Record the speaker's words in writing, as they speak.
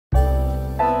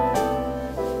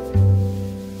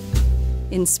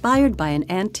Inspired by an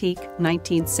antique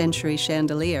 19th century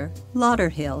chandelier,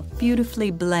 Lauderhill beautifully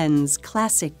blends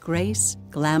classic grace,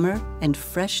 glamour, and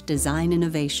fresh design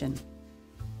innovation.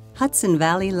 Hudson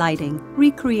Valley Lighting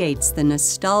recreates the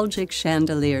nostalgic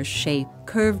chandelier's shape,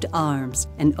 curved arms,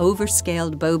 and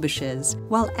overscaled bobaches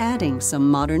while adding some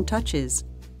modern touches.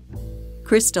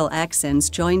 Crystal accents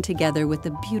join together with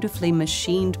the beautifully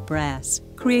machined brass,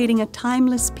 creating a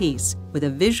timeless piece with a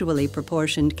visually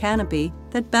proportioned canopy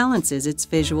that balances its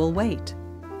visual weight.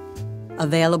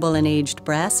 Available in aged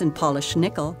brass and polished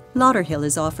nickel, Lauderhill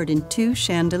is offered in 2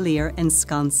 chandelier and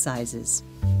sconce sizes.